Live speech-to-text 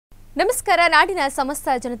ನಮಸ್ಕಾರ. ನಾಡಿನ ಸಮಸ್ತ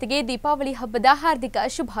ಜನತೆಗೆ ದೀಪಾವಳಿ ಹಬ್ಬದ ಹಾರ್ದಿಕ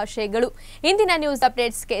ಶುಭಾಶಯಗಳು. ಇಂದಿನ ನ್ಯೂಸ್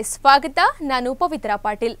ಅಪ್ಡೇಟ್ಸ್ಗೆ ಸ್ವಾಗತ. ನಾನು ಪವಿತ್ರ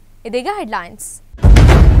ಪಾಟೀಲ್. ಇದೀಗ ಹೆಡ್ಲೈನ್ಸ್.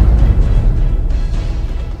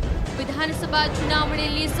 ವಿಧಾನಸಭಾ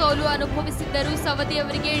ಚುನಾವಣೆಯಲ್ಲಿ ಸೋಲು ಅನುಭವಿಸಿದ್ದರೂ ಸವದಿ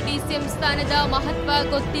ಅವರಿಗೆ ಡಿಸಿಎಂ ಸ್ಥಾನದ ಮಹತ್ವ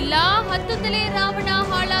ಗೊತ್ತಿಲ್ಲ. 10 ತಲೆ ರಾವಣ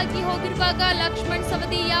ಹಾಳಾಗಿ ಹೋಗಿರುವಾಗ ಲಕ್ಷ್ಮಣ್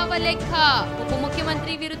ಸವದಿ ಯಾವ ಲೆಕ್ಕ?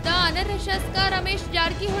 ಉಪಮುಖ್ಯಮಂತ್ರಿ ವಿರುದ್ಧ ಅನರ್ಹ ಶಾಸಕ ರಮೇಶ್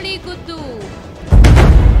ಜಾರಕಿಹೊಳಿ ಗುದ್ದು.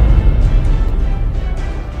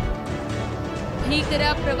 ಭೀಕರ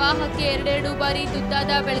ಪ್ರವಾಹಕ್ಕೆ 2 ಬಾರಿ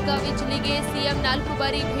ತುತ್ತಾದ ಬೆಳಗಾವಿ ಜಿಲ್ಲೆಗೆ ಸಿಎಂ 4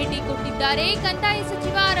 ಬಾರಿ ಭೇಟಿ ಕೊಟ್ಟಿದ್ದಾರೆ. ಕಂದಾಯ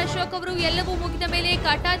ಸಚಿವ ಅಶೋಕ್ ಅವರು ಎಲ್ಲವೂ ಮುಗಿದ ಮೇಲೆ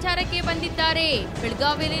ಕಾಟಾಚಾರಕ್ಕೆ ಬಂದಿದ್ದಾರೆ.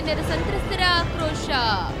 ಬೆಳಗಾವಿಯಲ್ಲಿ ನೆರೆ ಸಂತ್ರಸ್ತರ ಆಕ್ರೋಶ.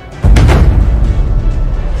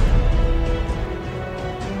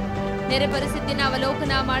 ನೆರೆ ಪರಿಸ್ಥಿತಿಯನ್ನು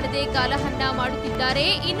ಅವಲೋಕನ ಮಾಡದೆ ಕಾಲಹರಣ ಮಾಡುತ್ತಿದ್ದಾರೆ.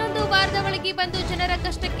 ಇನ್ನೊಂದು ವಾರದ ಒಳಗೆ ಬಂದು ಜನರ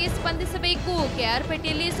ಕಷ್ಟಕ್ಕೆ ಸ್ಪಂದಿಸಬೇಕು.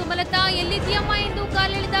 ಕೆಆರ್ಪೇಟೆಯಲ್ಲಿ ಸುಮಲತಾ ಎಲ್ಲಿದ್ಯಮ್ಮ ಎಂದು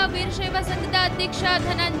ಕಾಲೆಳೆದ ವೀರಶೈವ ಸಂಘದ ಅಧ್ಯಕ್ಷ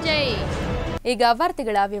ಧನಂಜಯ್. ಈಗ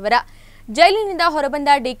ವಾರ್ತೆಗಳ ವಿವರ. ಜೈಲಿನಿಂದ ಹೊರಬಂದ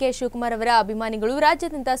ಡಿಕೆ ಶಿವಕುಮಾರ್ ಅವರ ಅಭಿಮಾನಿಗಳು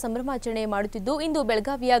ರಾಜ್ಯಾದ್ಯಂತ ಸಂಭ್ರಮಾಚರಣೆ ಮಾಡುತ್ತಿದ್ದು, ಇಂದು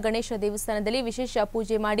ಬೆಳಗಾವಿಯ ಗಣೇಶ ದೇವಸ್ಥಾನದಲ್ಲಿ ವಿಶೇಷ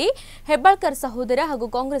ಪೂಜೆ ಮಾಡಿ ಹೆಬ್ಬಾಳ್ಕರ್ ಸಹೋದರ ಹಾಗೂ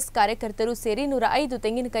ಕಾಂಗ್ರೆಸ್ ಕಾರ್ಯಕರ್ತರು ಸೇರಿ 105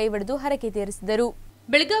 ತೆಂಗಿನಕಾಯಿ ಒಡೆದು ಹರಕೆ ತೀರಿಸಿದರು.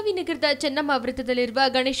 ಬೆಳಗಾವಿ ನಗರದ ಚೆನ್ನಮ್ಮ ವೃತ್ತದಲ್ಲಿರುವ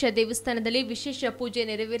ಗಣೇಶ ದೇವಸ್ಥಾನದಲ್ಲಿ ವಿಶೇಷ ಪೂಜೆ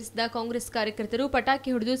ನೆರವೇರಿಸಿದ ಕಾಂಗ್ರೆಸ್ ಕಾರ್ಯಕರ್ತರು ಪಟಾಕಿ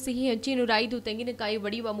ಹೊಡೆದು ಸಿಹಿ ಹಂಚಿ 105 ತೆಂಗಿನಕಾಯಿ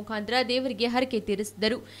ಒಡೆಯುವ ಮುಖಾಂತರ ದೇವರಿಗೆ ಹರಕೆ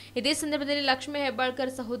ತೀರಿಸಿದರು. ಇದೇ ಸಂದರ್ಭದಲ್ಲಿ ಲಕ್ಷ್ಮೀ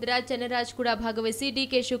ಹೆಬ್ಬಾಳ್ಕರ್ ಸಹೋದರ ಚನ್ನರಾಜ್ ಕೂಡ ಭಾಗವಹಿಸಿ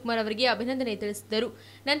ಡಿಕೆ ಶಿವಕುಮಾರ್ ಅವರಿಗೆ ಅಭಿನಂದನೆ ತಿಳಿಸಿದರು.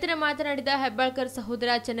 ನಂತರ ಮಾತನಾಡಿದ ಹೆಬ್ಬಾಳ್ಕರ್ ಸಹೋದರ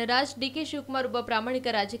ಚನ್ನರಾಜ್, ಡಿಕೆ ಶಿವಕುಮಾರ್ ಒಬ್ಬ ಪ್ರಾಮಾಣಿಕ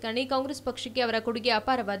ರಾಜಕಾರಣಿ. ಕಾಂಗ್ರೆಸ್ ಪಕ್ಷಕ್ಕೆ ಅವರ ಕೊಡುಗೆ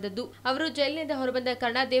ಅಪಾರವಾದದ್ದು. ಅವರು ಜೈಲಿನಿಂದ ಹೊರಬಂದ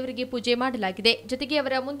ಕಾರಣ ದೇವರಿಗೆ ಪೂಜೆ ಮಾಡಲಾಗಿದೆ. ಜೊತೆಗೆ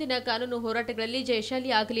ಅವರ ಮುಂದಿನ ಕಾನೂನು ಹೋರಾಟಗಳಲ್ಲಿ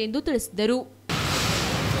ಜಯಶಾಲಿ ಆಗಲಿ ಎಂದು ತಿಳಿಸಿದರು.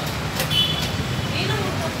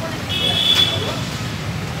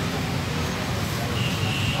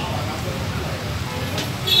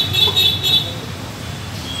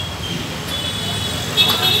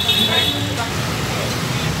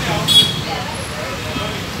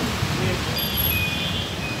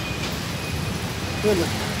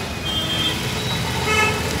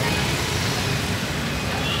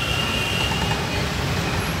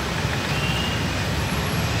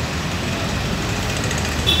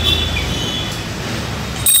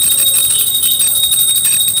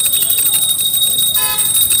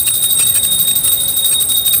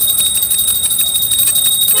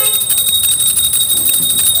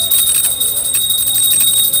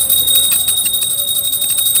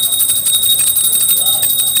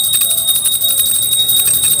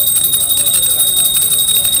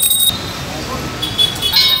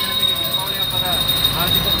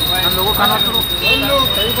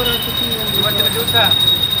 ಇವತ್ತಿನ ದಿವಸ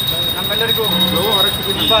ನಮ್ಮೆಲ್ಲರಿಗೂ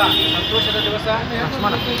ತುಂಬ ಸಂತೋಷದ ದಿವಸ.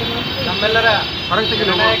 ನಮ್ಮೆಲ್ಲರ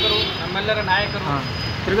ನಾಯಕರು ನಮ್ಮೆಲ್ಲರ ನಾಯಕರು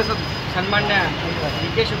ಸನ್ಮಾನ್ಯ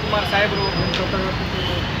ಡಿ.ಕೆ. ಶಿವಕುಮಾರ್ ಸಾಹೇಬರು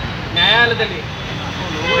ನ್ಯಾಯಾಲಯದಲ್ಲಿ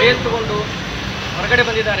ಬೇಲ್ ತಗೊಂಡು ಹೊರಗಡೆ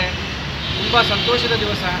ಬಂದಿದ್ದಾರೆ. ತುಂಬ ಸಂತೋಷದ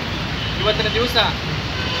ದಿವಸ. ಇವತ್ತಿನ ದಿವಸ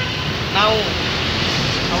ನಾವು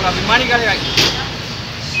ಅವರ ಅಭಿಮಾನಿಗಳಿಗಾಗಿ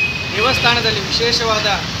ದೇವಸ್ಥಾನದಲ್ಲಿ ವಿಶೇಷವಾದ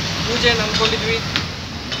ಪೂಜೆಯನ್ನು ಅಂದ್ಕೊಂಡಿದ್ವಿ.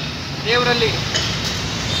 ದೇವರಲ್ಲಿ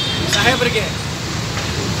ಸಾಹೇಬರಿಗೆ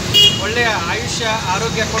ಒಳ್ಳೆಯ ಆಯುಷ್ಯ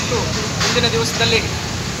ಆರೋಗ್ಯ ಕೊಟ್ಟು ಮುಂದಿನ ದಿವಸದಲ್ಲಿ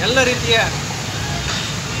ಎಲ್ಲ ರೀತಿಯ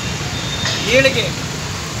ಏಳಿಗೆ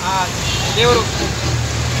ಆ ದೇವರು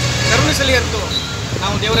ಕರುಣಿಸಲಿ ಎಂದು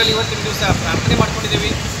ನಾವು ದೇವರಲ್ಲಿ ಇವತ್ತಿನ ದಿವಸ ಪ್ರಾರ್ಥನೆ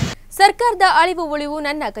ಮಾಡಿಕೊಂಡಿದ್ದೀವಿ. ಸರ್ಕಾರದ ಅಳಿವು ಉಳಿವು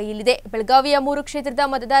ನನ್ನ ಕೈಯಲ್ಲಿದೆ. ಬೆಳಗಾವಿಯ 3 ಕ್ಷೇತ್ರದ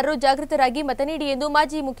ಮತದಾರರು ಜಾಗೃತರಾಗಿ ಮತ ನೀಡಿ ಎಂದು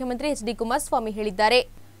ಮಾಜಿ ಮುಖ್ಯಮಂತ್ರಿ ಎಚ್.ಡಿ. ಕುಮಾರಸ್ವಾಮಿ ಹೇಳಿದ್ದಾರೆ.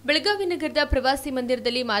 ಬೆಳಗಾವಿ ನಗರದ ಪ್ರವಾಸಿ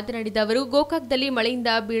ಮಂದಿರದಲ್ಲಿ ಮಾತನಾಡಿದ ಅವರು, ಗೋಕಾಕ್ದಲ್ಲಿ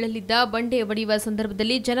ಮಳೆಯಿಂದ ಬೀಳಲಿದ್ದ ಬಂಡೆ ಒಡೆಯುವ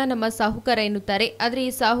ಸಂದರ್ಭದಲ್ಲಿ ಜನ ನಮ್ಮ ಸಾಹುಕಾರ ಎನ್ನುತ್ತಾರೆ. ಆದರೆ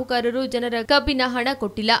ಈ ಸಾಹುಕಾರರು ಜನರ ಕಬ್ಬಿನ ಹಣ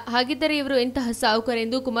ಕೊಟ್ಟಿಲ್ಲ. ಹಾಗಿದ್ದರೆ ಇವರು ಎಂತಹ ಸಾಹುಕಾರ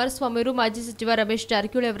ಎಂದು ಕುಮಾರಸ್ವಾಮಿ ಅವರು ಮಾಜಿ ಸಚಿವ ರಮೇಶ್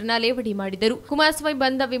ಜಾರಕಿಹೊಳಿ ಅವರನ್ನ ಲೇವಡಿ ಮಾಡಿದರು. ಕುಮಾರಸ್ವಾಮಿ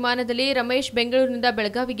ಬಂದ ವಿಮಾನದಲ್ಲಿ ರಮೇಶ್ ಬೆಂಗಳೂರಿನಿಂದ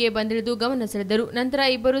ಬೆಳಗಾವಿಗೆ ಬಂದಿಳಿದು ಗಮನ ಸೆಳೆದರು. ನಂತರ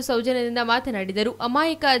ಇಬ್ಬರು ಸೌಜನ್ಯದಿಂದ ಮಾತನಾಡಿದರು.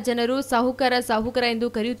 ಅಮಾಯಕ ಜನರು ಸಾಹುಕಾರ ಎಂದು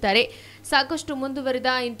ಕರೆಯುತ್ತಾರೆ. ಸಾಕಷ್ಟು ಮುಂದುವರೆದ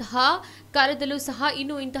ಇಂತಹ ಕಾಲದಲ್ಲೂ ಸಹ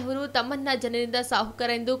ಇನ್ನೂ ಇಂತಹವರು ತಮ್ಮನ್ನ ಜನರಿಂದ ಸಾಹುಕಾರ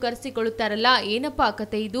ಎಂದು ಕರೆಸಿಕೊಳ್ಳುತ್ತಾರಲ್ಲ, ಏನಪ್ಪಾ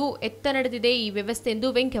ಕತೆ ಇದು? ಎತ್ತ ನಡೆದಿದೆ ಈ ವ್ಯವಸ್ಥೆ ಎಂದು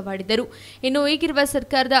ವ್ಯಂಗ್ಯವಾಡಿದರು. ಇನ್ನು ಈಗಿರುವ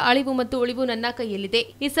ಸರ್ಕಾರದ ಅಳಿವು ಮತ್ತು ಉಳಿವು ನನ್ನ ಕೈಯಲ್ಲಿದೆ.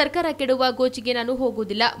 ಈ ಸರ್ಕಾರ ಕೆಡುವ ಗೋಚಿಗೆ ನಾನು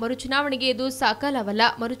ಹೋಗುವುದಿಲ್ಲ. ಮರುಚುನಾವಣೆಗೆ ಇದು ಸಾಕಾಲವಲ್ಲ.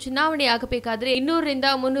 ಮರುಚುನಾವಣೆ ಆಗಬೇಕಾದರೆ 200ರಿಂದ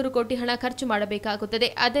 300 ಕೋಟಿ ಹಣ ಖರ್ಚು ಮಾಡಬೇಕಾಗುತ್ತದೆ.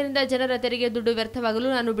 ಆದ್ದರಿಂದ ಜನರ ತೆರಿಗೆ ದುಡ್ಡು ವ್ಯರ್ಥವಾಗಲು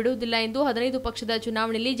ನಾನು ಬಿಡುವುದಿಲ್ಲ ಎಂದು 15 ಪಕ್ಷದ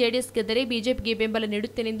ಚುನಾವಣೆಯಲ್ಲಿ ಜೆಡಿಎಸ್ ಗೆದ್ದರೆ ಬಿಜೆಪಿಗೆ ಬೆಂಬಲ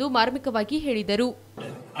ನೀಡುತ್ತೇನೆಂದು ಮಾರ್ಮಿಕವಾಗಿ ಹೇಳಿದರು.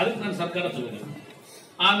 ಅದಕ್ಕೆ ನಾನು ಸರ್ಕಾರ ತಗೊಂಡೆ.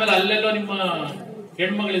 ಆಮೇಲೆ ಅಲ್ಲೆಲ್ಲೋ ನಿಮ್ಮ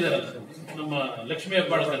ಹೆಣ್ಮಗಳಿದಾರಲ್ಲ, ನಮ್ಮ ಲಕ್ಷ್ಮೀ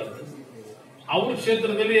ಹೆಬ್ಬಾಳ್ಕರ್, ಅವ್ರ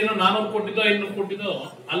ಕ್ಷೇತ್ರದಲ್ಲಿ ಏನೋ 400 ಕೋಟಿದೋ 500 ಕೋಟಿದೋ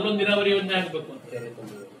ಅಲ್ಲೊಂದು ನೀರಾವರಿ ಯೋಜನೆ ಆಗ್ಬೇಕು ಅಂತ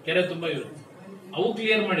ಕೆರೆ ತುಂಬಾ ಇರುತ್ತೆ. ಅವು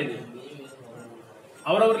ಕ್ಲಿಯರ್ ಮಾಡಿದ್ದೀವಿ.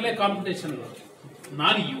 ಅವರವರಲ್ಲೇ ಕಾಂಪಿಟೇಷನ್.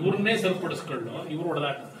 ನಾನು ಇವ್ರನ್ನೇ ಸರಿಪಡಿಸ್ಕೊಂಡು ಇವ್ರು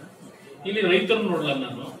ಹೊಡೆದಾಟ. ಇಲ್ಲಿ ರೈತರು ನೋಡಲ್ಲ.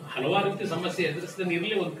 ನಾನು ಹಲವಾರು ರೀತಿ ಸಮಸ್ಯೆ ಎದುರಿಸ್ತಾನೆ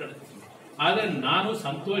ಇರಲಿ ಒಂದ್ ಕಡೆ. ಆದರೆ ನಾನು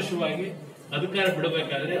ಸಂತೋಷವಾಗಿ ಅಧಿಕಾರ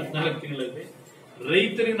ಬಿಡಬೇಕಾದ್ರೆ 14 ತಿಂಗಳಲ್ಲಿ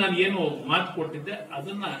ರೈತರಿಗೆ ನಾನು ಏನು ಮಾತು ಕೊಟ್ಟಿದ್ದೆ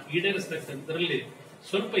ಅದನ್ನ ಈಡೇರಿಸತಕ್ಕಂಥದ್ರಲ್ಲಿ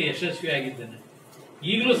ಸ್ವಲ್ಪ ಯಶಸ್ವಿ ಆಗಿದ್ದೇನೆ.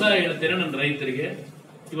 ಈಗಲೂ ಸಹ ಹೇಳ್ತೇನೆ ನನ್ನ ರೈತರಿಗೆ,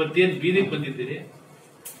 ಇವತ್ತೇನು ಬೀದಿಗೆ ಬಂದಿದ್ದೀರಿ,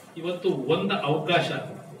 ಇವತ್ತು ಒಂದು ಅವಕಾಶ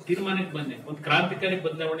ತೀರ್ಮಾನಕ್ಕೆ ಬನ್ನಿ, ಒಂದು ಕ್ರಾಂತಿಕಾರಿ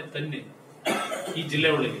ಬದಲಾವಣೆ ತನ್ನಿ ಈ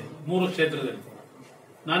ಜಿಲ್ಲೆ ಒಳಗೆ 3 ಕ್ಷೇತ್ರದಲ್ಲಿ.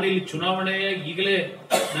 ನಾನು ಇಲ್ಲಿ ಚುನಾವಣೆಯ ಈಗಲೇ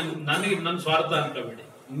ನನಗೆ ನನ್ನ ಸ್ವಾರ್ಥ ಅನ್ಕೋಬೇಡಿ,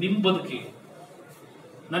 ನಿಮ್ ಬದುಕಿಗೆ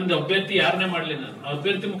ನನ್ಗೆ ಅಭ್ಯರ್ಥಿ ಯಾರನ್ನೇ ಮಾಡಲಿ, ನಾನು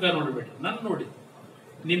ಅಭ್ಯರ್ಥಿ ಮುಖ ನೋಡಬೇಡಿ, ನಾನು ನೋಡಿ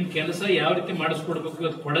ನಿಮ್ ಕೆಲಸ ಯಾವ ರೀತಿ ಮಾಡಿಸ್ಕೊಡ್ಬೇಕು.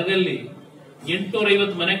 ಇವತ್ತು ಕೊಡಗಲ್ಲಿ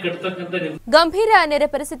 850 ಮನೆ ಕಟ್ತಕ್ಕಂಥ ಗಂಭೀರ ನೆರೆ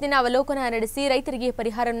ಪರಿಸ್ಥಿತಿನ ಅವಲೋಕನ ನಡೆಸಿ ರೈತರಿಗೆ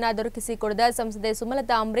ಪರಿಹಾರವನ್ನು ದೊರಕಿಸಿಕೊಡದ ಸಂಸದೆ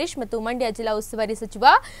ಸುಮಲತಾ ಅಂಬರೀಶ್ ಮತ್ತು ಮಂಡ್ಯ ಜಿಲ್ಲಾ ಉಸ್ತುವಾರಿ ಸಚಿವ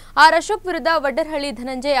ಆರ್ ಅಶೋಕ್ ವಿರುದ್ಧ ವಡ್ಡರಹಳ್ಳಿ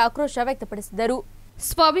ಧನಂಜಯ ಆಕ್ರೋಶ ವ್ಯಕ್ತಪಡಿಸಿದರು.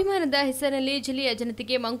 ಸ್ವಾಭಿಮಾನದ ಹೆಸರಿನಲ್ಲಿ ಜಿಲ್ಲೆಯ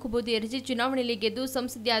ಜನತೆಗೆ ಮಂಕುಬೂದಿ ಎರಚಿ ಚುನಾವಣೆಯಲ್ಲಿ ಗೆದ್ದು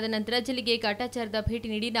ಸಂಸದೆಯಾದ ನಂತರ ಜಿಲ್ಲೆಗೆ ಕಾಟಾಚಾರದ ಭೇಟಿ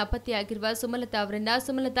ನೀಡಿ ನಾಪತ್ತೆಯಾಗಿರುವ ಸುಮಲತಾ ಅವರನ್ನ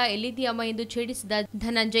ಸುಮಲತಾ ಎಲ್ಲಿದೆಯಮ್ಮ ಎಂದು ಛೇಡಿಸಿದ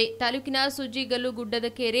ಧನಂಜಯ್ ತಾಲೂಕಿನ ಸೂಜಿಗಲ್ಲು ಗುಡ್ಡದ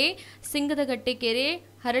ಕೆರೆ, ಸಿಂಗದಗಟ್ಟೆ ಕೆರೆ,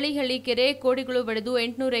 ಹರಳಿಹಳ್ಳಿ ಕೆರೆ, ಕೋಡಿಗಳು ಒಡೆದು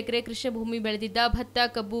 800 ಎಕರೆ ಕೃಷಿ ಭೂಮಿ ಬೆಳೆದಿದ್ದ ಭತ್ತ,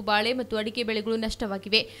 ಕಬ್ಬು, ಬಾಳೆ ಮತ್ತು ಅಡಿಕೆ ಬೆಳೆಗಳು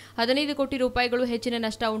ನಷ್ಟವಾಗಿವೆ. 15 ಕೋಟಿ ರೂಪಾಯಿಗಳು ಹೆಚ್ಚಿನ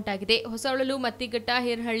ನಷ್ಟ ಉಂಟಾಗಿದೆ. ಹೊಸಹೊಳಲು, ಮತ್ತಿಘಟ್ಟ,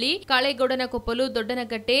 ಹೇರಹಳ್ಳಿ, ಕಾಳೇಗೌಡನ ಕೊಪ್ಪಲು,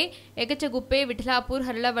 ದೊಡ್ಡನಗಟ್ಟೆ, ಎಗಚಗುಪ್ಪೆ, ವಿಠಲಾಪುರ,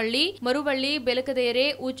 ಹರಳವಳ್ಳಿ, ಮರುವಳ್ಳಿ, ಬೆಲಕದೆಯರೆ,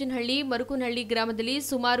 ಊಚಿನಹಳ್ಳಿ, ಮರುಕುನಹಳ್ಳಿ ಗ್ರಾಮದಲ್ಲಿ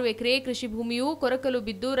ಸುಮಾರು ಎಕರೆ ಕೃಷಿ ಭೂಮಿಯು ಕೊರಕಲು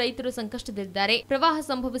ಬಿದ್ದು ರೈತರು ಸಂಕಷ್ಟದಲ್ಲಿದ್ದಾರೆ. ಪ್ರವಾಹ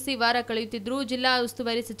ಸಂಭವಿಸಿ ವಾರ ಕಳೆಯುತ್ತಿದ್ದರೂ ಜಿಲ್ಲಾ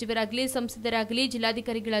ಉಸ್ತುವಾರಿ ಸಚಿವರಾಗಲಿ, ಸಂಸದರಾಗಲಿ,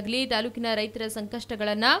 ಜಿಲ್ಲಾಧಿಕಾರಿಗಳಾಗಲಿ ತಾಲೂಕಿನ ರೈತರ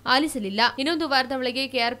ಸಂಕಷ್ಟಗಳನ್ನ ಆಲಿಸಲಿಲ್ಲ. ಇನ್ನೊಂದು ವಾರದ ಒಳಗೆ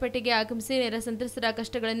ಕೆಆರ್ಪೇಟೆಗೆ ಆಗಮಿಸಿ ನೆರೆ ಸಂತ್ರಸ್ತರ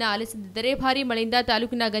ಕಷ್ಟಗಳನ್ನು ಆಲಿಸದಿದ್ದರೆ ಭಾರೀ ಮಳೆಯಿಂದ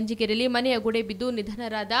ತಾಲೂಕಿನ ಗಂಜಿಕೆರೆಯಲ್ಲಿ ಮನೆಯ ಗೋಡೆ ಬಿದ್ದು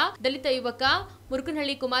ನಿಧನರಾದ ದಲಿತ ಯುವಕ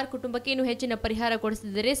ಮುರುಕನಹಳ್ಳಿ ಕುಮಾರ್ ಕುಟುಂಬಕ್ಕೆ ಇನ್ನೂ ಹೆಚ್ಚಿನ ಪರಿಹಾರ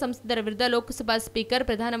ಕೊಡಿಸದಿದ್ದರೆ ಸಂಸದರ ವಿರುದ್ಧ ಲೋಕಸಭಾ ಸ್ಪೀಕರ್,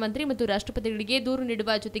 ಪ್ರಧಾನಮಂತ್ರಿ ಮತ್ತು ರಾಷ್ಟ್ರಪತಿಗಳಿಗೆ ದೂರು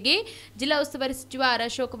ನೀಡುವ ಜೊತೆಗೆ ಜಿಲ್ಲಾ ಉಸ್ತುವಾರಿ ಸಚಿವ ಆರ್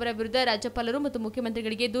ಅಶೋಕ್ ಅವರ ವಿರುದ್ಧ ರಾಜ್ಯಪಾಲರು ಮತ್ತು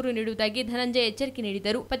ಮುಖ್ಯಮಂತ್ರಿಗಳಿಗೆ ದೂರು ನೀಡುವುದಾಗಿ ಧನಂಜಯ ಎಚ್ಚರಿಕೆ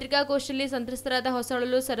ನೀಡಿದರು. ಪತ್ರಿಕಾಗೋಷ್ಠಿಯಲ್ಲಿ ಸಂತ್ರಸ್ತರಾದ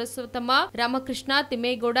ಹೊಸಹೊಳಲು ಸರಸ್ವತಮ್ಮ, ರಾಮಕೃಷ್ಣ,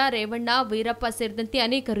 ತಿಮ್ಮೇಗೌಡ, ರೇವಣ್ಣ, ವೀರಪ್ಪ ಸೇರಿದಂತೆ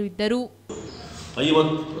ಅನೇಕರು ಇದ್ದರು.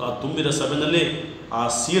 50 ತುಂಬಿದ ಸಭೆಯಲ್ಲಿ ಆ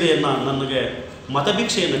ಸೀರೆಯನ್ನು ನನಗೆ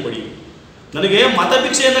ಮತಭಿಕ್ಷೆಯನ್ನು ಕೊಡಿ, ನನಗೆ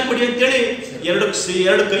ಮತಭಿಕ್ಷೆಯನ್ನು ಕೊಡಿ ಅಂತೇಳಿ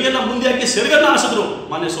ಎರಡು ಕೈಯನ್ನು ಮುಂದೆ ಹಾಕಿ ಸೆರಗನ್ನು ಹಾಸಿದ್ರು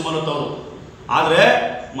ಮಾನ್ಯ ಸುಮಲತಾ ಅವರು. ಆದರೆ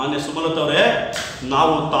ಮಾನ್ಯ ಸುಮಲತಾ ಅವರೇ,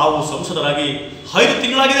 ತಾವು ಸಂಸದರಾಗಿ 5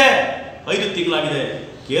 ತಿಂಗಳಾಗಿದೆ.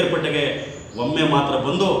 ಕೇರ್ಪೇಟೆಗೆ ಒಮ್ಮೆ ಮಾತ್ರ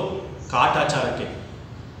ಬಂದು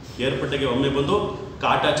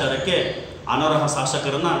ಕಾಟಾಚಾರಕ್ಕೆ ಅನರ್ಹ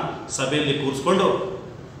ಶಾಸಕರನ್ನು ಸಭೆಯಲ್ಲಿ ಕೂರಿಸ್ಕೊಂಡು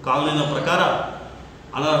ಕಾನೂನಿನ ಪ್ರಕಾರ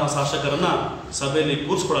ಅನರ್ಹ ಶಾಸಕರನ್ನು ಸಭೆಯಲ್ಲಿ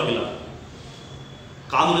ಕೂರಿಸ್ಕೊಳ್ಳಾಗಿಲ್ಲ.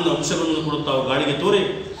 ಕಾನೂನಿನ ಅಂಶಗಳನ್ನು ಕೂಡ ತಾವು ಗಾಳಿಗೆ ತೋರಿ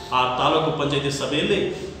ಆ ತಾಲೂಕು ಪಂಚಾಯತಿ ಸಭೆಯಲ್ಲಿ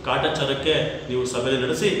ಕಾಟಾಚಾರಕ್ಕೆ ನೀವು ಸಭೆಯನ್ನು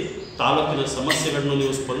ನಡೆಸಿ ತಾಲೂಕಿನ ಸಮಸ್ಯೆಗಳನ್ನು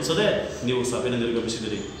ನೀವು ಸ್ಪಂದಿಸದೆ ನೀವು ಸಭೆಯನ್ನು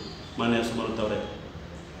ನಿರ್ಗಮಿಸಿದಿರಿ ಮಾನ್ಯ ಸುಮಲತಾ ಅವರೇ.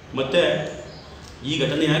 ಮತ್ತು ಈ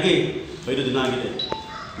ಘಟನೆಯಾಗಿ 5 ದಿನ ಆಗಿದೆ.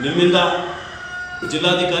 ನಿಮ್ಮಿಂದ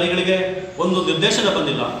ಜಿಲ್ಲಾಧಿಕಾರಿಗಳಿಗೆ ಒಂದು ನಿರ್ದೇಶನ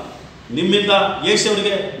ಬಂದಿಲ್ಲ, ನಿಮ್ಮಿಂದ ಎಸಿ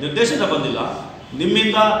ಅವರಿಗೆ ನಿರ್ದೇಶನ ಬಂದಿಲ್ಲ,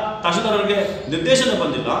 ನಿಮ್ಮಿಂದ ತಹಶೀಲ್ದಾರ್ ಅವರಿಗೆ ನಿರ್ದೇಶನ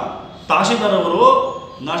ಬಂದಿಲ್ಲ. ತಹಶೀಲ್ದಾರ್ ಅವರು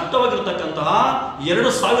ನಷ್ಟವಾಗಿರ್ತಕ್ಕಂತಹ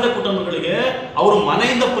 2,000 ಕುಟುಂಬಗಳಿಗೆ ಅವರು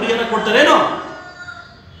ಮನೆಯಿಂದ ಪರಿಹಾರ ಕೊಡ್ತಾರೇನೋ?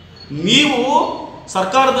 ನೀವು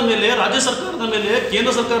ಸರ್ಕಾರದ ಮೇಲೆ, ರಾಜ್ಯ ಸರ್ಕಾರದ ಮೇಲೆ,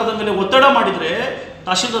 ಕೇಂದ್ರ ಸರ್ಕಾರದ ಮೇಲೆ ಒತ್ತಡ ಮಾಡಿದರೆ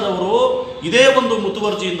ತಹಶೀಲ್ದಾರ್ ಅವರು ಇದೇ ಒಂದು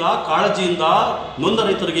ಮುತುವರ್ಜಿಯಿಂದ, ಕಾಳಜಿಯಿಂದ ನೊಂದ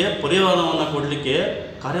ರೈತರಿಗೆ ಪರಿಹಾರವನ್ನು ಕೊಡಲಿಕ್ಕೆ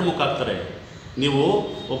ಕಾರ್ಯಮುಖ ಆಗ್ತಾರೆ. ನೀವು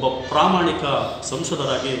ಒಬ್ಬ ಪ್ರಾಮಾಣಿಕ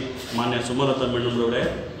ಸಂಸದರಾಗಿ ಮಾನ್ಯ ಸುಮಲತಾ ಮೇಡಮ್ರವರೇ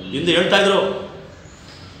ಹಿಂದೆ ಹೇಳ್ತಾ ಇದ್ರು,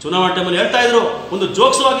 ಚುನಾವಣೆ ಟೈಮಲ್ಲಿ ಹೇಳ್ತಾ ಇದ್ರು, ಒಂದು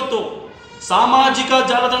ಜೋಕ್ಸು ಆಗಿತ್ತು. ಸಾಮಾಜಿಕ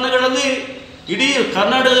ಜಾಲತಾಣಗಳಲ್ಲಿ ಇಡೀ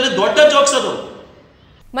ಕರ್ನಾಟಕದಲ್ಲಿ ದೊಡ್ಡ ಜೋಕ್ಸ್ ಅದು.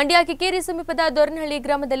 ಮಂಡ್ಯ ಕಿಕ್ಕೇರಿ ಸಮೀಪದ ದೊರನಹಳ್ಳಿ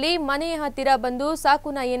ಗ್ರಾಮದಲ್ಲಿ ಮನೆಯ ಹತ್ತಿರ ಬಂದು ಸಾಕು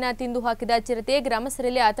ನಾಯಿಯನ್ನ ತಿಂದು ಹಾಕಿದ ಚಿರತೆ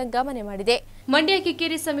ಗ್ರಾಮಸ್ಥರಲ್ಲಿ ಆತಂಕ ಮನೆ ಮಾಡಿದೆ. ಮಂಡ್ಯ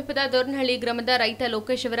ಕಿಕ್ಕೇರಿ ಸಮೀಪದ ದೊರನಹಳ್ಳಿ ಗ್ರಾಮದ ರೈತ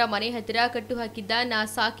ಲೋಕೇಶ್ ಅವರ ಮನೆ ಹತ್ತಿರ ಕಟ್ಟು ಹಾಕಿದ್ದ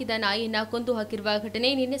ಸಾಕಿದ ನಾಯಿಯನ್ನ ಕೊಂದು ಹಾಕಿರುವ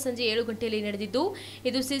ಘಟನೆ ನಿನ್ನೆ ಸಂಜೆ 7 ಗಂಟೆಯಲ್ಲಿ ನಡೆದಿದ್ದು,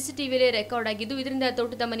 ಇದು ಸಿಸಿಟಿವಿಯಲ್ಲಿ ರೆಕಾರ್ಡ್ ಆಗಿದ್ದು, ಇದರಿಂದ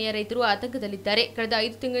ತೋಟದ ಮನೆಯ ರೈತರು ಆತಂಕದಲ್ಲಿದ್ದಾರೆ. ಕಳೆದ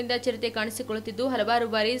 5 ತಿಂಗಳಿಂದ ಚಿರತೆ ಕಾಣಿಸಿಕೊಳ್ಳುತ್ತಿದ್ದು ಹಲವಾರು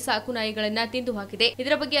ಬಾರಿ ಸಾಕು ನಾಯಿಗಳನ್ನ ತಿಂದು ಹಾಕಿದೆ.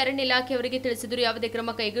 ಇದರ ಬಗ್ಗೆ ಅರಣ್ಯ ಇಲಾಖೆಯವರಿಗೆ ತಿಳಿಸಿದರೂ ಯಾವುದೇ ಕ್ರಮ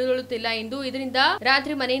ಕೈಗೊಳ್ಳುತ್ತಿಲ್ಲ ಎಂದು, ಇದರಿಂದ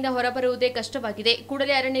ರಾತ್ರಿ ಮನೆಯಿಂದ ಹೊರಬರುವುದೇ ಕಷ್ಟವಾಗಿದೆ.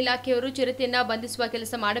 ಕೂಡಲೇ ಅರಣ್ಯ ಇಲಾಖೆಯವರು ಚಿರತೆಯನ್ನ ಬಂಧಿಸುವ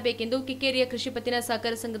ಕೆಲಸ ಮಾಡಬೇಕೆಂದು ಕಿಕ್ಕೇರಿಯ ಕೃಷಿ ಪತ್ತಿನ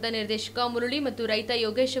ಸಹಕಾರ ಸಂಘದ ನಿರ್ದೇಶಕ ಮುರಳಿ ಮತ್ತು ರೈತ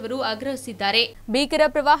ಯೋಗೇಶ್ ಅವರು ಆಗ್ರಹಿಸಿದ್ದಾರೆ. ಭೀಕರ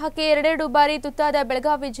ಪ್ರವಾಹಕ್ಕೆ 2 ಬಾರಿ ತುತ್ತಾದ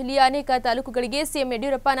ಬೆಳಗಾವಿ ಜಿಲ್ಲೆಯ ಅನೇಕ ತಾಲೂಕುಗಳಿಗೆ ಸಿಎಂ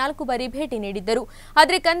ಯಡಿಯೂರಪ್ಪ 4 ಬಾರಿ ಭೇಟಿ ನೀಡಿದ್ದರು.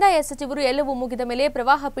 ಆದರೆ ಕಂದಾಯ ಸಚಿವರು ಎಲ್ಲವೂ ಮುಗಿದ ಮೇಲೆ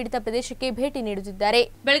ಪ್ರವಾಹ ಪೀಡಿತ ಪ್ರದೇಶಕ್ಕೆ ಭೇಟಿ ನೀಡುತ್ತಿದ್ದಾರೆ.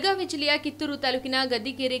 ಬೆಳಗಾವಿ ಜಿಲ್ಲೆಯ ಕಿತ್ತೂರು ತಾಲೂಕಿನ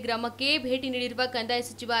ಗದ್ದಿಗೇರಿ ಗ್ರಾಮಕ್ಕೆ ಭೇಟಿ ನೀಡಿರುವ ಕಂದಾಯ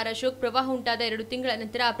ಸಚಿವ ಆರ್ ಅಶೋಕ್ ಪ್ರವಾಹ ಉಂಟಾದ 2 ತಿಂಗಳ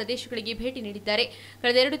ನಂತರ ಆ ಪ್ರದೇಶಗಳಿಗೆ ಭೇಟಿ ನೀಡಿದ್ದಾರೆ.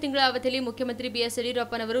 ಕಳೆದ 2 ತಿಂಗಳ ಅವಧಿಯಲ್ಲಿ ಮುಖ್ಯಮಂತ್ರಿ ಬಿಎಸ್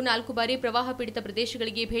ಯಡಿಯೂರಪ್ಪನವರು 4 ಬಾರಿ ಪ್ರವಾಹ ಪೀಡಿತ ಪ್ರದೇಶಗಳಿಗೆ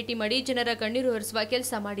ಗ್ರಾಮಗಳಿಗೆ ಭೇಟಿ ಮಾಡಿ ಜನರ ಕಣ್ಣೀರು ಒರೆಸುವ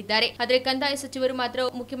ಕೆಲಸ ಮಾಡಿದ್ದಾರೆ. ಆದರೆ ಕಂದಾಯ ಸಚಿವರು ಮಾತ್ರ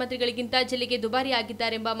ಮುಖ್ಯಮಂತ್ರಿಗಳಿಗಿಂತ ಜಿಲ್ಲೆಗೆ ದುಬಾರಿ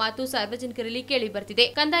ಆಗಿದ್ದಾರೆಂಬ ಮಾತು ಸಾರ್ವಜನಿಕರಲ್ಲಿ ಕೇಳಿ ಬರ್ತಿದೆ.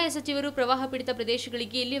 ಕಂದಾಯ ಸಚಿವರು ಪ್ರವಾಹ ಪೀಡಿತ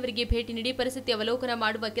ಪ್ರದೇಶಗಳಿಗೆ ಇಲ್ಲಿಯವರೆಗೆ ಭೇಟಿ ನೀಡಿ ಪರಿಸ್ಥಿತಿ ಅವಲೋಕನ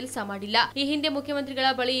ಮಾಡುವ ಕೆಲಸ ಮಾಡಿಲ್ಲ. ಈ ಹಿಂದೆ ಮುಖ್ಯಮಂತ್ರಿಗಳ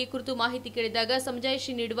ಬಳಿ ಈ ಕುರಿತು ಮಾಹಿತಿ ಕೇಳಿದಾಗ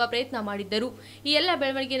ಸಮಜಾಯಿಷಿ ನೀಡುವ ಪ್ರಯತ್ನ ಮಾಡಿದ್ದರು. ಈ ಎಲ್ಲ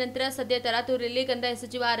ಬೆಳವಣಿಗೆ ನಂತರ ಸದ್ಯ ತರಾತುರಿಯಲ್ಲಿ ಕಂದಾಯ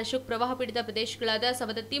ಸಚಿವ ಆರ್ ಅಶೋಕ್ ಪ್ರವಾಹ ಪೀಡಿತ ಪ್ರದೇಶಗಳಾದ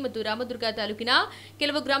ಸವದತ್ತಿ ಮತ್ತು ರಾಮದುರ್ಗ ತಾಲೂಕಿನ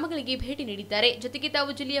ಕೆಲವು ಗ್ರಾಮಗಳಿಗೆ ಭೇಟಿ ನೀಡಿದ್ದಾರೆ. ಜೊತೆಗೆ ತಾವು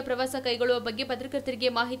ಜಿಲ್ಲೆಯ ಪ್ರವಾಸ ಕೈಗೊಳ್ಳುವ ಬಗ್ಗೆ ಪತ್ರಕರ್ತರಿಗೆ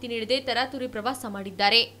ಮಾಹಿತಿ ನೀಡದೆ ತರಾತುರಿ ಪ್ರವಾಸ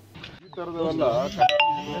ಮಾಡಿದ್ದಾರೆ.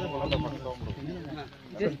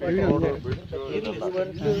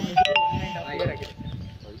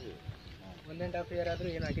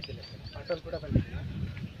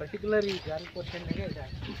 ಪರ್ಟಿಕ್ಯುಲರ್ ಈ ಜಾರಿ ಪೋರ್ಷನ್ಗೆ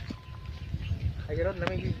ಆಗಿರೋದು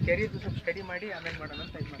ನಮಗೆ ಕೆರಿದು ಸ್ವಲ್ಪ ಸ್ಟಡಿ ಮಾಡಿ ಆಮೇಲೆ ಮಾಡೋಣ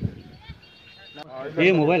ಅಂತ ಇದು ಮಾಡ್ತೀವಿ.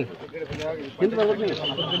 ಏ ಮೊಬೈಲ್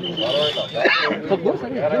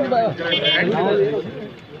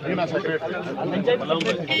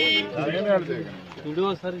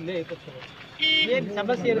ಸರ್ ಇಲ್ಲೇ ಏನು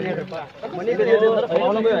ಸಮಸ್ಯೆ ಏನು ಹೇಳ್ರಪ್ಪ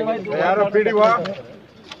ಯಾರೋ ಪಿಡಿವಾ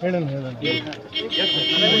ಹೇಳೋಣ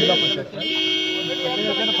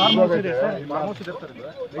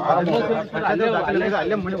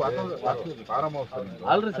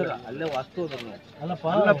ಅಲ್ರಿ ಸರ್ ಅಲ್ಲೇ ವಾಸ್ತು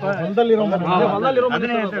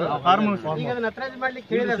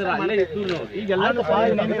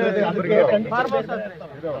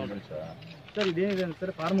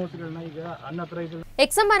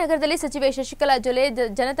ಎಕ್ಸಂಬ ನಗರದಲ್ಲಿ ಸಚಿವೆ ಶಶಿಕಲಾ ಜೊಲ್ಲೆ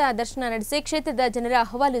ಜನತಾ ದರ್ಶನ ನಡೆಸಿ ಕ್ಷೇತ್ರದ ಜನರ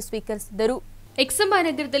ಅಹವಾಲು ಸ್ವೀಕರಿಸಿದರು. ಎಕ್ಸಂಬ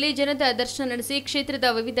ನಗರದಲ್ಲಿ ಜನತಾ ದರ್ಶನ ನಡೆಸಿ ಕ್ಷೇತ್ರದ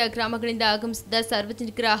ವಿವಿಧ ಗ್ರಾಮಗಳಿಂದ ಆಗಮಿಸಿದ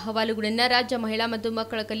ಸಾರ್ವಜನಿಕರ ಅಹವಾಲುಗಳನ್ನು ರಾಜ್ಯ ಮಹಿಳಾ ಮತ್ತು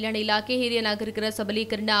ಮಕ್ಕಳ ಕಲ್ಯಾಣ ಇಲಾಖೆ ಹಿರಿಯ ನಾಗರಿಕರ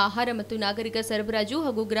ಸಬಲೀಕರಣ, ಆಹಾರ ಮತ್ತು ನಾಗರಿಕ ಸರಬರಾಜು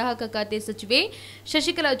ಹಾಗೂ ಗ್ರಾಹಕ ಖಾತೆ ಸಚಿವೆ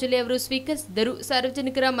ಶಶಿಕಲಾ ಜೊಲ್ಲೆ ಅವರು ಸ್ವೀಕರಿಸಿದರು.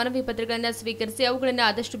 ಸಾರ್ವಜನಿಕರ ಮನವಿ ಪತ್ರಗಳನ್ನು ಸ್ವೀಕರಿಸಿ ಅವುಗಳನ್ನು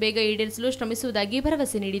ಆದಷ್ಟು ಬೇಗ ಈಡೇರಿಸಲು ಶ್ರಮಿಸುವುದಾಗಿ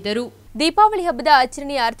ಭರವಸೆ ನೀಡಿದರು. ದೀಪಾವಳಿ ಹಬ್ಬದ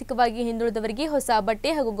ಆಚರಣೆ ಆರ್ಥಿಕವಾಗಿ ಹಿಂದುಳಿದವರಿಗೆ ಹೊಸ ಬಟ್ಟೆ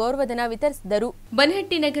ಹಾಗೂ ಗೌರವಧನ ವಿತರಿಸಿದರು.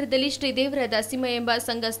 ಬನಹಟ್ಟಿ ನಗರದಲ್ಲಿ ಶ್ರೀ ದೇವರ ದಾಸಿಮ ಎಂಬ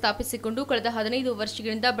ಸಂಘ ಸ್ಥಾಪಿಸಿಕೊಂಡು ಕಳೆದ 15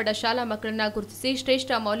 ವರ್ಷಗಳಿಂದ ಬಡ ಶಾಲಾ ಮಕ್ಕಳನ್ನು ಗುರುತಿಸಿ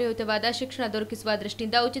ಶ್ರೇಷ್ಠ ಮೌಲ್ಯಯುತವಾದ ಶಿಕ್ಷಣ ದೊರಕಿಸುವ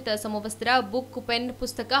ದೃಷ್ಟಿಯಿಂದ ಉಚಿತ ಸಮವಸ್ತ್ರ, ಬುಕ್, ಪೆನ್,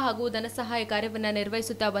 ಪುಸ್ತಕ ಹಾಗೂ ಧನ ಸಹಾಯ ಕಾರ್ಯವನ್ನು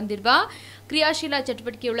ನಿರ್ವಹಿಸುತ್ತಾ ಬಂದಿರುವ ಕ್ರಿಯಾಶೀಲ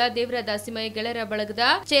ಚಟುವಟಿಕೆಯುಳ್ಳ ದೇವರ ದಾಸಿಮಯ ಗೆಳೆಯರ ಬಳಗದ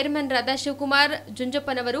ಚೇರ್ಮನ್ ರಾಧಾ ಶಿವಕುಮಾರ್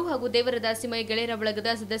ಜುಂಜಪ್ಪನವರು ಹಾಗೂ ದೇವರ ದಾಸಿಮಯ ಗೆಳೆಯರ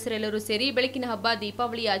ಬಳಗದ ಸದಸ್ಯರೆಲ್ಲರೂ ಸೇರಿ ಬೆಳಕಿನ ಹಬ್ಬ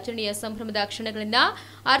ದೀಪಾವಳಿ ಆಚರಣೆಯ ಸಂಭ್ರಮದ ಕ್ಷಣಗಳನ್ನು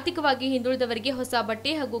ಆರ್ಥಿಕವಾಗಿ ಹಿಂದುಳಿದವರಿಗೆ ಹೊಸ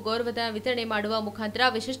ಬಟ್ಟೆ ಹಾಗೂ ಗೌರವಧನ ವಿತರಣೆ ಮಾಡುವ ಮುಖಾಂತರ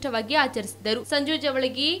ವಿಶಿಷ್ಟವಾಗಿ ಆಚರಿಸಿದರು. ಸಂಜು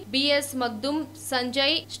ಜವಳಗಿ, ಬಿಎಸ್ ಮಗ್ದುಮ್,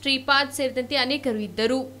 ಸಂಜಯ್, ಶ್ರೀಪಾದ್ ಸೇರಿದಂತೆ ಅನೇಕರು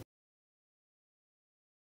ಇದ್ದರು.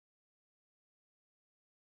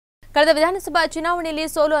 ಕಳೆದ ವಿಧಾನಸಭಾ ಚುನಾವಣೆಯಲ್ಲಿ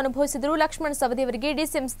ಸೋಲು ಅನುಭವಿಸಿದರೂ ಲಕ್ಷ್ಮಣ ಸವದಿಯವರಿಗೆ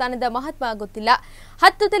ಡಿಸಿಎಂ ಸ್ಥಾನದ ಮಹತ್ವ ಗೊತ್ತಿಲ್ಲ.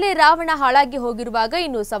 10 ತಲೆ ರಾವಣ ಹಾಳಾಗಿ ಹೋಗಿರುವಾಗ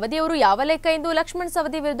ಇನ್ನು ಸವದಿಯವರು ಯಾವ ಲೆಕ್ಕ ಎಂದು ಲಕ್ಷ್ಮಣ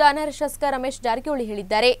ಸವದಿ ವಿರುದ್ಧ ಅನರ್ಹ ಶಾಸಕ ರಮೇಶ್ ಜಾರಕಿಹೊಳಿ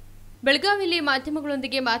ಹೇಳಿದ್ದಾರೆ. ಬೆಳಗಾವಿಯಲ್ಲಿ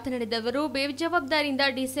ಮಾಧ್ಯಮಗಳೊಂದಿಗೆ ಮಾತನಾಡಿದ ಅವರು, ಬೇಜವಾಬ್ದಾರಿಯಿಂದ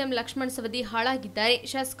ಡಿಸಿಎಂ ಲಕ್ಷ್ಮಣ ಸವದಿ ಹಾಳಾಗಿದ್ದಾರೆ.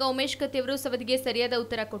 ಶಾಸಕ ಉಮೇಶ್ ಕತ್ತಿಯವರು ಸವದಿಗೆ ಸರಿಯಾದ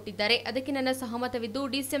ಉತ್ತರ ಕೊಟ್ಟಿದ್ದಾರೆ. ಅದಕ್ಕೆ ನನ್ನ ಸಹಮತವಿದ್ದು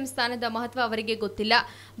ಡಿಸಿಎಂ ಸ್ಥಾನದ ಮಹತ್ವ ಅವರಿಗೆ ಗೊತ್ತಿಲ್ಲ.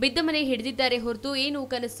 ಬಿದ್ದ ಮನೆ ಹಿಡಿದಿದ್ದಾರೆ ಹೊರತು ಏನೂ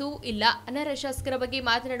ಕನಸು ಇಲ್ಲ. ಅನರ್ಹ ಶಾಸಕರ ಬಗ್ಗೆ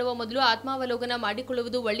ಮಾತನಾಡುವ ಮೊದಲು ಆತ್ಮಾವಲೋಕನ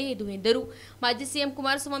ಮಾಡಿಕೊಳ್ಳುವುದು ಒಳ್ಳೆಯದು ಎಂದರು. ಮಾಜಿ ಸಿಎಂ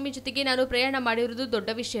ಕುಮಾರಸ್ವಾಮಿ ಜೊತೆಗೆ ನಾನು ಪ್ರಯಾಣ ಮಾಡಿರುವುದು ದೊಡ್ಡ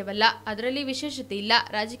ವಿಷಯವಲ್ಲ. ಅದರಲ್ಲಿ ವಿಶೇಷತೆ ಇಲ್ಲ.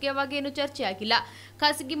 ರಾಜಕೀಯವಾಗಿ ಏನು ಚರ್ಚೆ ಆಗಿಲ್ಲ.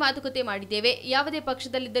 ಖಾಸಗಿ ಮಾತುಕತೆ ಮಾಡಿದ್ದೇವೆ. ಯಾವುದೇ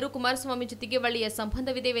ಪಕ್ಷದಲ್ಲಿದ್ದರೂ ಕುಮಾರಸ್ವಾಮಿ ಜೊತೆಗೆ ಒಳ್ಳೆಯ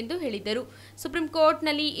ಸಂಬಂಧವಿದೆವೆಂದು ಹೇಳಿದರು. ಸುಪ್ರೀಂ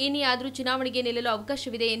ಕೋರ್ಟ್ನಲ್ಲಿ ಏನೇ ಆದರೂ ಚುನಾವಣೆಗೆ ನಿಲ್ಲಲು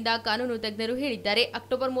ಅವಕಾಶವಿದೆ ಎಂದ ಕಾನೂನು ತಜ್ಞರು ಹೇಳಿದ್ದಾರೆ.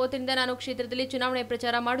 ಅಕ್ಟೋಬರ್ 30ರಿಂದ ನಾನು ಕ್ಷೇತ್ರದಲ್ಲಿ ಚುನಾವಣೆ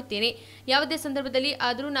ಪ್ರಚಾರ ಮಾಡುತ್ತೇನೆ. ಯಾವುದೇ ಸಂದರ್ಭದಲ್ಲಿ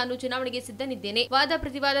ಆದರೂ ನಾನು ಚುನಾವಣೆಗೆ ಸಿದ್ಧನಿದ್ದೇನೆ. ವಾದ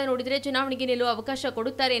ಪ್ರತಿವಾದ ನೋಡಿದರೆ ಚುನಾವಣೆಗೆ ನಿಲ್ಲುವ ಅವಕಾಶ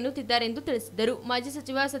ಕೊಡುತ್ತಾರೆ ಎನ್ನುತ್ತಿದ್ದಾರೆ ಎಂದು ತಿಳಿಸಿದರು. ಮಾಜಿ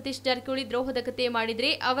ಸಚಿವ ಸತೀಶ್ ಜಾರಕಿಹೊಳಿ ದ್ರೋಹದ ಕತೆ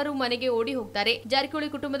ಮಾಡಿದ್ರೆ ಅವರು ಮನೆಗೆ ಓಡಿ ಹೋಗ್ತಾರೆ. ಜಾರಕಿಹೊಳಿ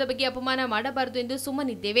ಕುಟುಂಬದ ಬಗ್ಗೆ ಅಪಮಾನ ಮಾಡಬಾರದು ಎಂದು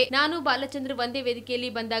ಸುಮ್ಮನಿದ್ದೇವೆ. ನಾನು ಬಾಲಚಂದ್ರ ಒಂದೇ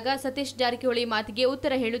ವೇದಿಕೆಯಲ್ಲಿ ಬಂದಾಗ ಸತೀಶ್ ಜಾರಕಿಹೊಳಿ ಮಾತಿಗೆ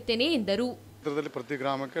ಉತ್ತರ ಹೇಳುತ್ತೇನೆ ಎಂದರು. ಪ್ರತಿ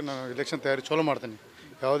ಗ್ರಾಮಕ್ಕೆ ನಾನು ಎಲೆಕ್ಷನ್ ತಯಾರಿ ಚಾಲೂ ಮಾಡ್ತೇನೆ.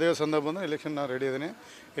 ಯಾವುದೇ ಸಂದರ್ಭ ಬಂದರೆ ಎಲೆಕ್ಷನ್ ನಾನು ರೆಡಿ ಇದ್ದೀನಿ.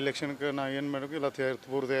 ಎಲೆಕ್ಷನ್ಗೆ ನಾನು ಏನು ಮಾಡಬೇಕು ಇಲ್ಲ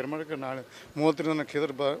ಪೂರ್ವ ತಯಾರು ಮಾಡೋಕ್ಕೆ ನಾಳೆ 30ರಿಂದ ನಾನು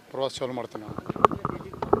ಕ್ಷೇತ್ರ ಪ್ರವಾಸ ಚಾಲೂ ಮಾಡ್ತೀನಿ. ನಾನು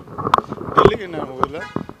ಡೆಲ್ಲಿಗೆ ನಾನು ಹೋಗಿಲ್ಲ.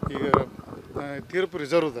 ಈಗ ತೀರ್ಪು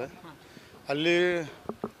ರಿಸರ್ವ್ ಇದೆ. ಅಲ್ಲಿ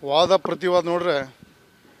ವಾದ ಪ್ರತಿವಾದ ನೋಡ್ರೆ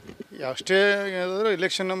ಅಷ್ಟೇ ಏನಾದರೂ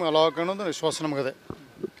ಎಲೆಕ್ಷನ್ ನಮ್ಗೆ ಅಲಾವ್ ಅನ್ನೋದು ವಿಶ್ವಾಸ ನಮಗದೆ.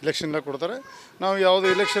 ಎಲೆಕ್ಷನ್ದಾಗ ಕೊಡ್ತಾರೆ. ನಾವು ಯಾವುದೇ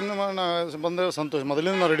ಎಲೆಕ್ಷನ್ ಬಂದರೆ ಸಂತೋಷ.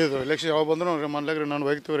 ಮೊದಲಿಂದ ನಾವು ರೆಡಿ ಇದ್ದೇವೆ. ಎಲೆಕ್ಷನ್ ಯಾವ ಬಂದರೂ ಮನೇಲಿ ನಾನು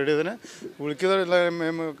ವೈಯಕ್ತಿಕ ರೆಡಿ ಇದ್ದೇನೆ. ಉಳ್ಕಿದ್ರೆ ಇಲ್ಲ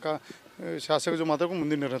ಶಾಸಕರು ಮಾತಾಡ್ಕೊಂಡು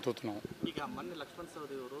ಮುಂದಿನ ನಿರ್ಣಯ ತೋತು ನಾವು. ಈಗ ಮೊನ್ನೆ ಲಕ್ಷ್ಮಣ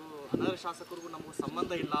ಸವದಿಯವರು ಅನರ್ಹ ಶಾಸಕರಿಗೂ ನಮಗೂ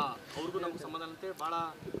ಸಂಬಂಧ ಇಲ್ಲ, ಅವ್ರಿಗೂ ನಮಗೂ ಸಂಬಂಧ ಅಂತೇಳಿ ಭಾಳ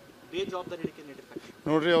ಬೇಜವಾಬ್ದಾರಿ ಹೇಳಿಕೆ ನೀಡಿರ್ತಾರೆ.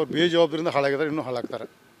 ನೋಡಿರಿ, ಅವ್ರು ಬೇಜವಾಬ್ದಾರಿಯಿಂದ ಹಾಳಾಗಿದ್ದಾರೆ, ಇನ್ನೂ ಹಾಳಾಗ್ತಾರೆ.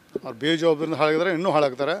 ಅವ್ರು ಬೇಜವಾಬ್ದಾರಿಯಿಂದ ಹಾಳಾಗಿದ್ದಾರೆ, ಇನ್ನೂ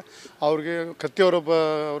ಹಾಳಾಗ್ತಾರೆ. ಅವ್ರಿಗೆ ಕತ್ತಿಯವರ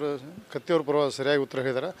ಪರವಾಗಿ ಸರಿಯಾಗಿ ಉತ್ತರ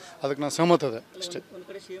ಹೇಳಿದ್ದಾರೆ. ಅದಕ್ಕೆ ನಾನು ಸಹಮತ ಇದೆ ಅಷ್ಟೇ.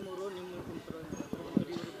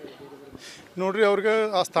 ನೋಡಿರಿ, ಅವ್ರಿಗೆ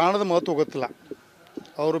ಆ ಸ್ಥಾನದ ಮಹತ್ವ ಗೊತ್ತಿಲ್ಲ.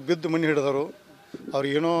 ಅವರು ಬಿದ್ದು ಮಣ್ಣು ಹಿಡಿದವರು. ಅವ್ರು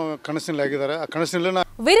ಏನೋ ಕನಸಿನಲ್ಲಿ ಆಗಿದ್ದಾರೆ. ಆ ಕನಸಿನಲ್ಲಿ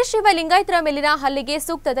ವೀರಶೈವ ಲಿಂಗಾಯತರ ಮೇಲಿನ ಹಲ್ಲೆಗೆ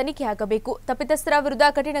ಸೂಕ್ತ ತನಿಖೆ ಆಗಬೇಕು. ತಪ್ಪಿತಸ್ಥರ ವಿರುದ್ಧ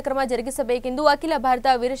ಕಠಿಣ ಕ್ರಮ ಜರುಗಿಸಬೇಕೆಂದು ಅಖಿಲ ಭಾರತ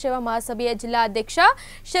ವೀರಶೈವ ಮಹಾಸಭೆಯ ಜಿಲ್ಲಾ ಅಧ್ಯಕ್ಷ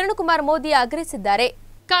ಶರಣಕುಮಾರ್ ಮೋದಿ ಆಗ್ರಹಿಸಿದ್ದಾರೆ.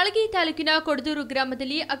 ಕಾಳಗಿ ತಾಲೂಕಿನ ಕೊಡದೂರು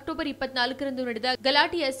ಗ್ರಾಮದಲ್ಲಿ ಅಕ್ಟೋಬರ್ 24ರಂದು ನಡೆದ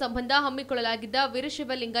ಗಲಾಟೆಯ ಸಂಬಂಧ ಹಮ್ಮಿಕೊಳ್ಳಲಾಗಿದ್ದ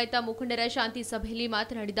ವೀರಶೈವ ಲಿಂಗಾಯತ ಮುಖಂಡರ ಶಾಂತಿ ಸಭೆಯಲ್ಲಿ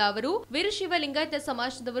ಮಾತನಾಡಿದ ಅವರು, ವೀರಶೈವ ಲಿಂಗಾಯತ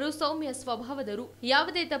ಸಮಾಜದವರು ಸೌಮ್ಯ ಸ್ವಭಾವದವರು,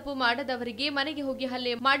 ಯಾವುದೇ ತಪ್ಪು ಮಾಡದವರಿಗೆ ಮನೆಗೆ ಹೋಗಿ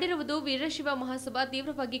ಹಲ್ಲೆ ಮಾಡಿರುವುದು ವೀರಶೈವ ಮಹಾಸಭಾ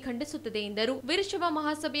ತೀವ್ರವಾಗಿ ಖಂಡಿಸುತ್ತದೆ ಎಂದರು. ವೀರಶೈವ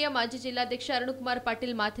ಮಹಾಸಭೆಯ ಮಾಜಿ ಜಿಲ್ಲಾಧ್ಯಕ್ಷ ಅರುಣಕುಮಾರ್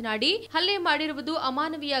ಪಾಟೀಲ್ ಮಾತನಾಡಿ, ಹಲ್ಲೆ ಮಾಡಿರುವುದು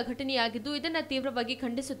ಅಮಾನವೀಯ ಘಟನೆಯಾಗಿದ್ದು ಇದನ್ನು ತೀವ್ರವಾಗಿ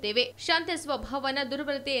ಖಂಡಿಸುತ್ತೇವೆ. ಶಾಂತ ಸ್ವಭಾವನ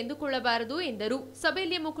ದುರ್ಬಲತೆ ಎಂದುಕೊಳ್ಳಬಾರದು ಎಂದರು.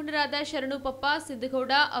 ಸಭೆಯಲ್ಲಿ ಮುಖಂಡರಾದ ಶರಣು ಪಪ್ಪ, ಸಿದ್ದಗೌಡ,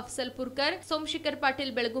 ಅಫ್ಸಲ್ ಪುರ್ಕರ್, ಸೋಮಶೇಖರ್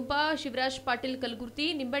ಪಾಟೀಲ್ ಬೆಳಗುಂಪ, ಶಿವರಾಜ್ ಪಾಟೀಲ್ ಕಲಗುರ್ತಿ,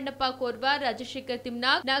 ನಿಂಬಣ್ಣಪ್ಪ ಕೋರ್ವಾ, ರಾಜಶೇಖರ್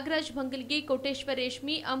ತಿಮ್ನಾಗ್, ನಾಗರಾಜ್ ಭಂಗಲ್ಗಿ, ಕೋಟೇಶ್ವರ್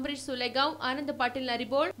ರೇಷ್ಮಿ, ಅಂಬರೀಶ್ ಸುಲೆಗಾಂವ್, ಆನಂದ ಪಾಟೀಲ್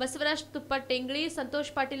ನರಿಬೋಳ್, ಬಸವರಾಜ್ ತುಪ್ಪಟ್ ಟೆಂಗ್ಳಿ,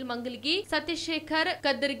 ಸಂತೋಷ್ ಪಾಟೀಲ್ ಮಂಗಲ್ಗಿ, ಸತೀಶೇಖರ್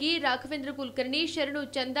ಕದ್ದರ್ಗಿ, ರಾಘವೇಂದ್ರ ಕುಲಕರ್ಣಿ, ಶರಣು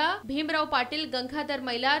ಚಂದ, ಭೀಮರಾವ್ ಪಾಟೀಲ್, ಗಂಗಾಧರ್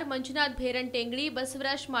ಮೈಲಾರ್, ಮಂಜುನಾಥ್ ಭೇರನ್ ಟೆಂಗ್ಳಿ,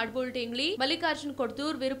 ಬಸವರಾಜ್ ಮಾಡ್ಬೋಳ್ ಟೆಂಗ್ಳಿ, ಮಲ್ಲಿಕಾರ್ಜುನ್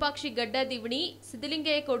ಕೊಡ್ದೂರ್, ವಿರೂಪಾಕ್ಷಿ ಗಡ್ಡ ದಿವಣಿ,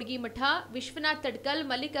 ಸಿದ್ದಲಿಂಗಯ್ಯ ಕೊಡಗಿ ಮಠ, ವಿಶ್ವನಾಥ್ ತಡ್ಕಲ್,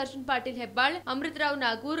 ಮಲ್ಲಿಕಾರ್ಜುನ್ ಪಾಟೀಲ್ ಹೆಬ್ಬಾಳ್, ಅಮೃತರಾವ್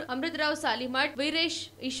ನಾಗೂರ್, ಅಮೃತರಾವ್ ಸಾಲಿಮಠ್, ವೀರೇಶ್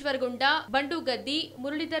ಈಶ್ವರಗೊಂಡ, ಬಂಡು ಗದ್ದಿ,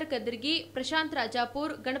 ಮುರಳೀಧರ್ ಕದರ್ಗಿ, ಪ್ರಶಾಂತ್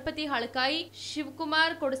ರಾಜಾಪುರ್, ಗಣಪತಿ ಹಳಕಾಯಿ,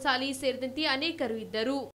 ಶಿವಕುಮಾರ್ ಕೊಡಸಾಲಿ ಸೇರಿದಂತೆ ಅನೇಕರು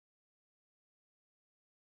ಇದ್ದರು.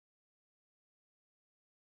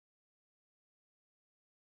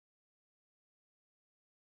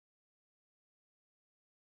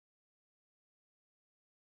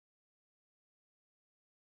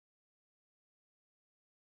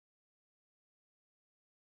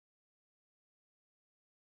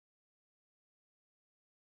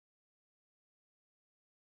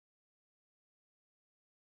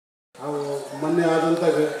 ಮೊನ್ನೆ ಆದಂಥ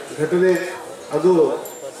ಘಟನೆ ಅದು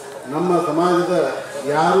ನಮ್ಮ ಸಮಾಜದ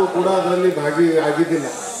ಯಾರೂ ಕೂಡ ಅದರಲ್ಲಿ ಭಾಗಿಯಾಗಿದ್ದಿಲ್ಲ.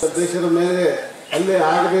 ದೇಶದ ಮೇಲೆ ಅಲ್ಲೇ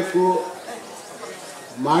ಆಗಬೇಕು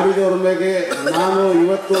ಮಾಡಿದವ್ರ ಮೇಲೆ ನಾನು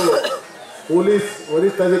ಇವತ್ತು ಪೊಲೀಸ್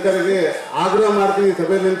ವರಿಷ್ಠಾಧಿಕಾರಿಗೆ ಆಗ್ರಹ ಮಾಡ್ತೀನಿ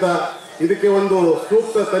ಸಭೆಯಲ್ಲಿಂದ ಇದಕ್ಕೆ ಒಂದು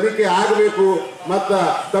ಸೂಕ್ತ ತನಿಖೆ ಆಗಬೇಕು ಮತ್ತು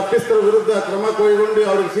ತಪ್ಪಿಸ್ತರ ವಿರುದ್ಧ ಕ್ರಮ ಕೈಗೊಂಡು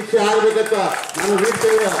ಅವ್ರಿಗೆ ಶಿಕ್ಷೆ ಆಗಬೇಕಂತ ನಾನು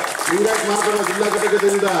ವೀರಶೈವ ಲಿಂಗಾಯತ ಮಹಾಸಭಾ ಜಿಲ್ಲಾ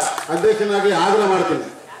ಘಟಕದಿಂದ ಅಧ್ಯಕ್ಷನಾಗಿ ಆಗ್ರಹ ಮಾಡ್ತೀನಿ.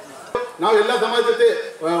 ನಾವು ಎಲ್ಲ ಸಮಾಜ ಜೊತೆ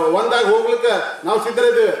ಒಂದಾಗಿ ಹೋಗ್ಲಿಕ್ಕೆ ನಾವು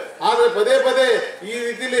ಸಿದ್ಧರಿದ್ದೇವೆ. ಆದರೆ ಪದೇ ಪದೇ ಈ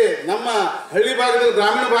ರೀತಿಲಿ ನಮ್ಮ ಹಳ್ಳಿ ಭಾಗದಲ್ಲಿ,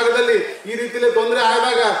 ಗ್ರಾಮೀಣ ಭಾಗದಲ್ಲಿ ಈ ರೀತಿಲಿ ತೊಂದರೆ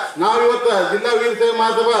ಆದಾಗ ನಾವು ಇವತ್ತು ಜಿಲ್ಲಾ ವೀರಶೈವ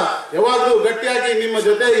ಮಹಾಸಭಾ ಯಾವಾಗಲೂ ಗಟ್ಟಿಯಾಗಿ ನಿಮ್ಮ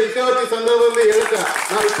ಜೊತೆ ಇರ್ತೇವೆ ಸಂದರ್ಭದಲ್ಲಿ ಹೇಳಕ್ಕೆ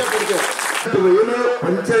ನಾವು ಇಷ್ಟಪಡ್ತೇವೆ. ಏನು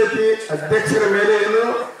ಪಂಚಾಯತಿ ಅಧ್ಯಕ್ಷರ ಮೇಲೆ ಏನು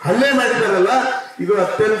ಹಲ್ಲೆ ಮಾಡಿದಾರಲ್ಲ, ಇದು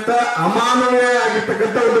ಅತ್ಯಂತ ಅಮಾನವೀಯ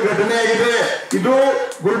ಆಗಿರ್ತಕ್ಕಂಥ ಒಂದು ಘಟನೆ ಆಗಿದೆ. ಇದು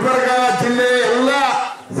ಗುಲ್ಬರ್ಗ ಜಿಲ್ಲೆಯ ಎಲ್ಲ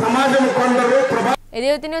ಸಮಾಜ ಮುಖಂಡರು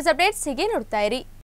ಇದೇ ನ್ಯೂಸ್ ಅಪ್ಡೇಟ್ಸ್ ಹೀಗೆ ನೋಡ್ತಾ ಇರಿ.